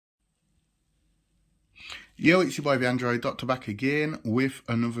Yo, it's your boy the Android Doctor back again with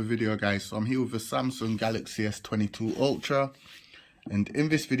another video, guys. So I'm here with the Samsung Galaxy S22 Ultra, and in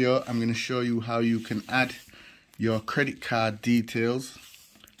this video I'm going to show you how you can add your credit card details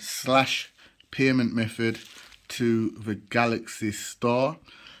 / payment method to the Galaxy store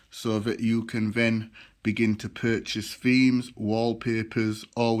so that you can then begin to purchase themes, wallpapers,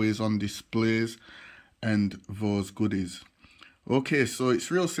 always on displays and those goodies. Okay, so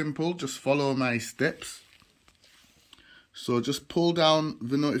it's real simple, just follow my steps. So just pull down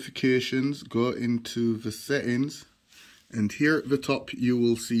the notifications, go into the settings, and here at the top you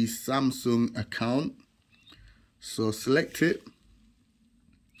will see Samsung account. So select it.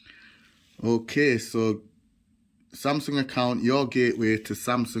 Okay, so Samsung account, your gateway to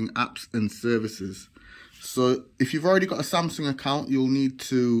Samsung apps and services. So if you've already got a Samsung account, you'll need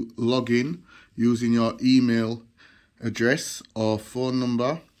to log in using your email address or phone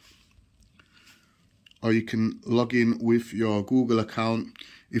number, or you can log in with your Google account.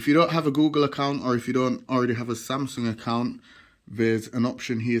 If you don't have a Google account, or if you don't already have a Samsung account, there's an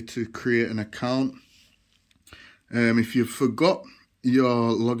option here to create an account. If you forgot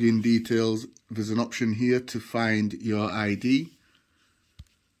your login details, there's an option here to find your ID.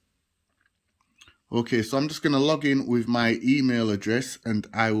 Okay, so I'm just going to log in with my email address and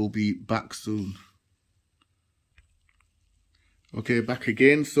I will be back soon. Okay, back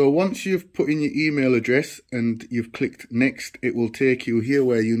again. So once you've put in your email address and you've clicked next, it will take you here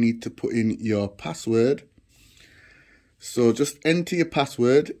where you need to put in your password. So just enter your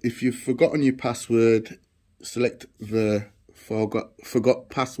password. If you've forgotten your password, select the forgot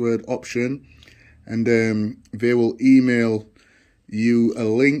password option, and they will email you a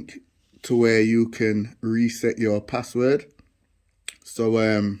link to where you can reset your password. So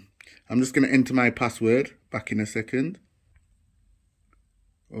I'm just going to enter my password back in a second.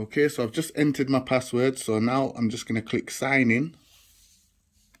 Okay, so I've just entered my password, so now I'm just going to click sign in.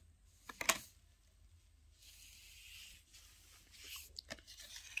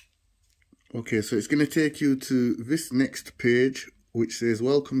 Okay, so it's going to take you to this next page which says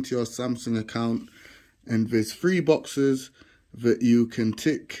welcome to your Samsung account, and there's 3 boxes that you can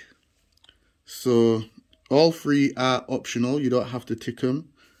tick. So all 3 are optional, you don't have to tick them,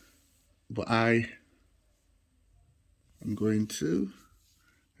 but I am going to.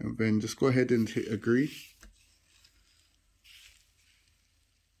 And then just go ahead and hit agree.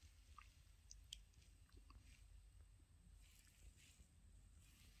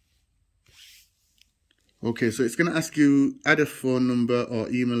 Okay, so it's going to ask you add a phone number or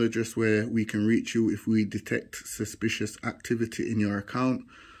email address where we can reach you if we detect suspicious activity in your account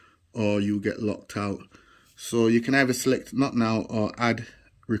or you get locked out. So you can either select not now or add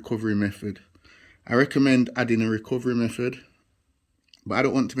recovery method. I recommend adding a recovery method, but I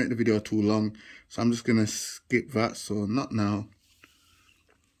don't want to make the video too long, so I'm just going to skip that. So not now.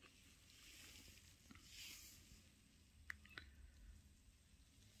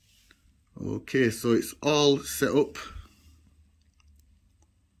 Okay, so it's all set up.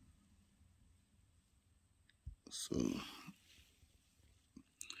 So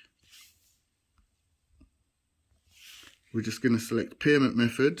we're just going to select payment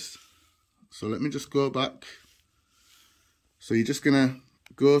methods. So let me just go back. So you're just going to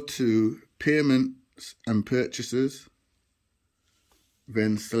go to payments and purchases,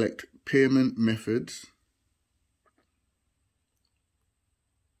 then select payment methods,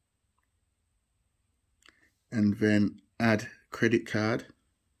 and then add credit card.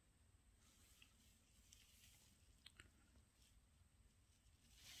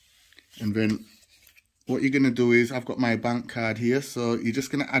 And then what you're going to do is, I've got my bank card here, so you're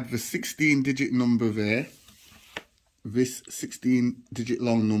just going to add the 16-digit number there. This 16-digit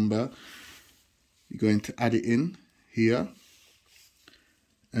long number, you're going to add it in here,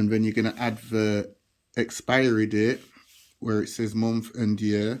 and then you're going to add the expiry date where it says month and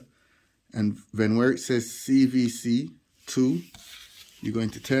year, and then where it says CVC 2, you're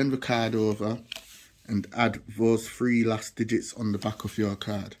going to turn the card over and add those 3 last digits on the back of your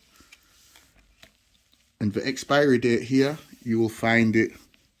card. And the expiry date here, you will find it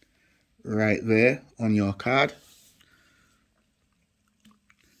right there on your card.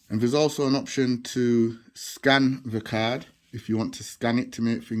 And there's also an option to scan the card if you want to scan it to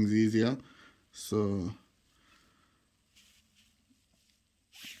make things easier. So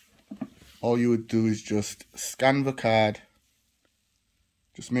all you would do is just scan the card.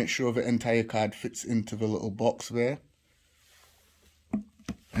 Just make sure the entire card fits into the little box there.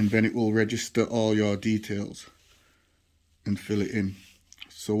 And then it will register all your details and fill it in.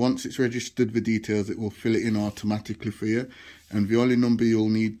 So once it's registered the details, it will fill it in automatically for you. And the only number you'll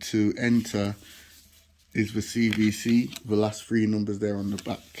need to enter is the CVC, the last three numbers there on the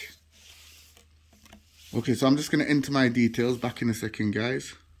back. Okay, so I'm just going to enter my details. Back in a second,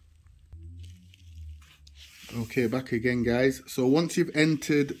 guys. Okay, back again, guys. So once you've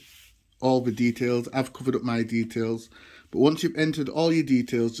entered all the details, I've covered up my details, but once you've entered all your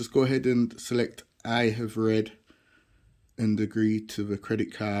details, just go ahead and select I have read and agree to the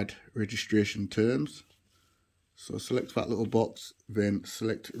credit card registration terms. So select that little box, then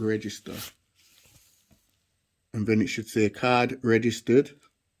select register, and then it should say card registered,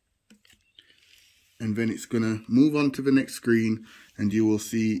 and then it's gonna move on to the next screen and you will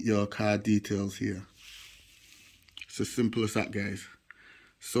see your card details here. It's as simple as that, guys.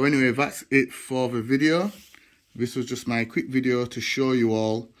 So anyway, that's it for the video. This was just my quick video to show you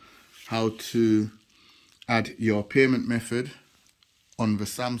all how to add your payment method on the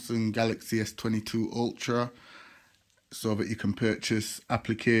Samsung Galaxy S22 Ultra so that you can purchase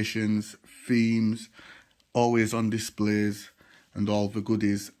applications, themes, always on displays, and all the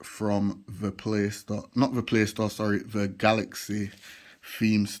goodies from the Play Store. Not the Play Store, sorry, the Galaxy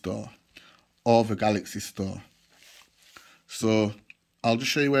theme store or the Galaxy Store. So I'll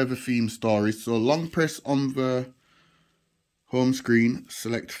just show you where the theme store is. So long press on the home screen,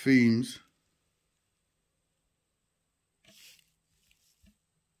 select themes.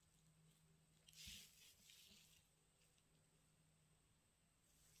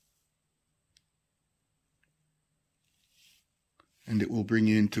 And it will bring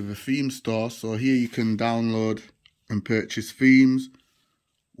you into the theme store. So here you can download and purchase themes,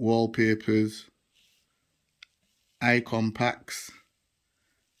 wallpapers, icon packs,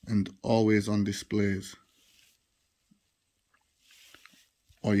 and always on displays.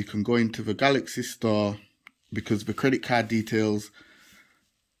 Or you can go into the Galaxy Store, because the credit card details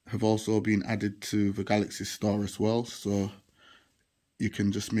have also been added to the Galaxy Store as well. So you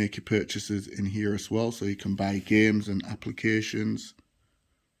can just make your purchases in here as well. So you can buy games and applications.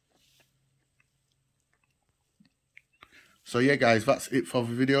 So yeah, guys, that's it for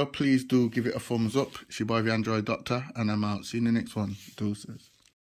the video. Please do give it a thumbs up. It's your boy, the Android Doctor, and I'm out. See you in the next one. Deuces.